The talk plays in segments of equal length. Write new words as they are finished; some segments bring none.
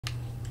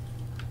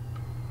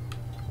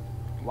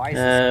Why is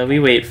this We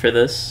wait for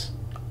this.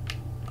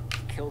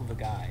 kill the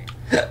guy?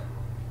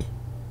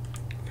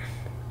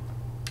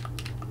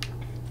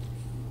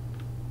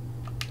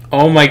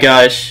 Oh my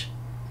gosh.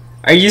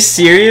 Are you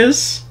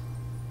serious?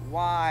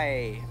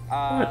 Why?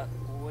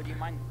 Would you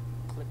mind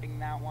clipping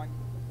that one?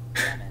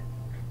 Damn it.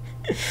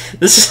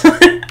 This is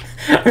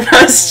I'm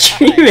not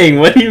streaming,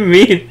 what do you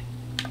mean?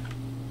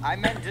 I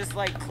meant just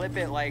like clip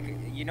it like,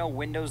 you know,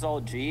 Windows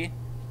Alt G?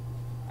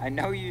 I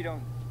know you're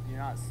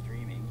not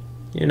streaming.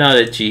 You're not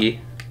a G.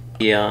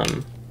 Yo,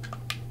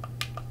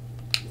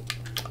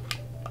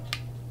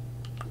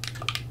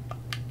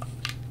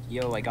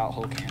 I got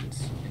whole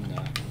cans in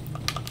the...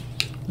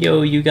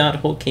 Yo, you got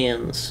whole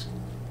cans.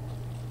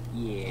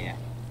 Yeah.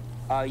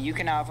 You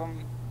can have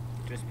them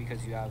just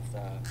because you have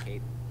the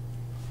cape.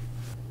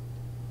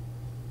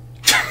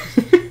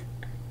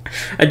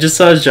 I just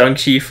saw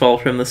Zhangqi fall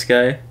from the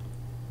sky.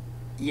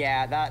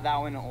 Yeah, that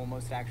one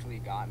almost actually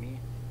got me.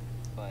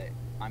 But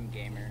I'm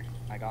gamer.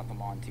 I got the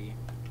Monty.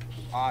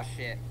 Aw,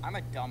 shit. I'm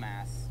a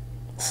dumbass.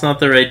 It's not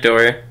the right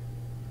door.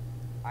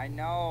 I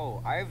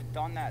know. I've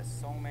done that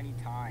so many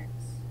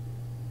times.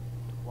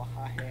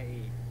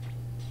 Why?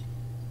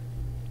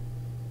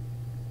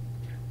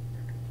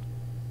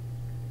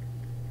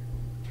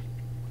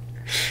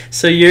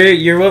 So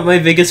you're what my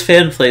biggest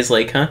fan plays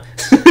like, huh?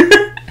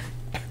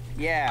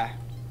 Yeah.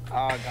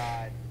 Oh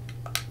god.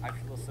 I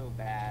feel so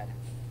bad.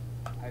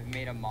 I've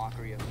made a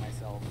mockery of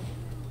myself.